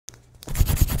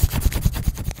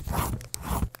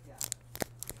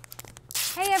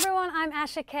everyone, I'm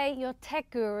Asha K, your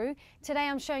tech guru. Today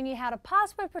I'm showing you how to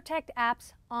password protect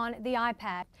apps on the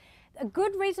iPad. A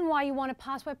good reason why you want to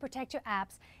password protect your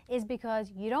apps is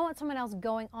because you don't want someone else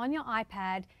going on your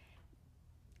iPad,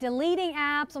 deleting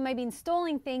apps or maybe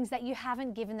installing things that you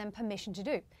haven't given them permission to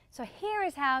do. So here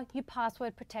is how you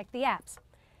password protect the apps.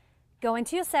 Go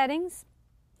into your settings,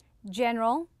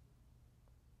 General,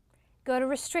 go to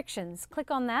Restrictions,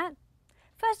 click on that.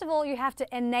 First of all, you have to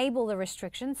enable the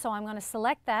restrictions, so I'm going to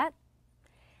select that.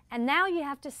 And now you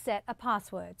have to set a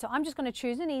password. So I'm just going to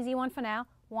choose an easy one for now,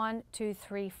 1, 2,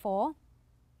 3, 4.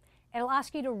 It'll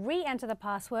ask you to re-enter the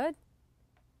password.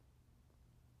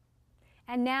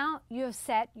 And now you have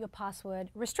set your password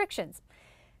restrictions.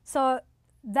 So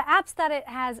the apps that it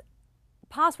has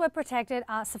password protected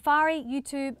are Safari,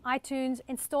 YouTube, iTunes,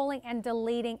 installing and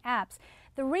deleting apps.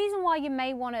 The reason why you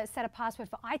may want to set a password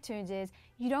for iTunes is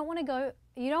you don't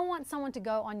want someone to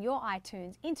go on your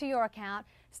iTunes into your account,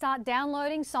 start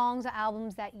downloading songs or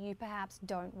albums that you perhaps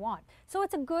don't want. So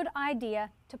it's a good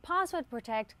idea to password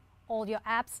protect all your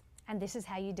apps, and this is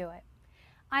how you do it.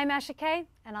 I'm Asha K,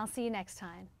 and I'll see you next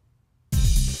time.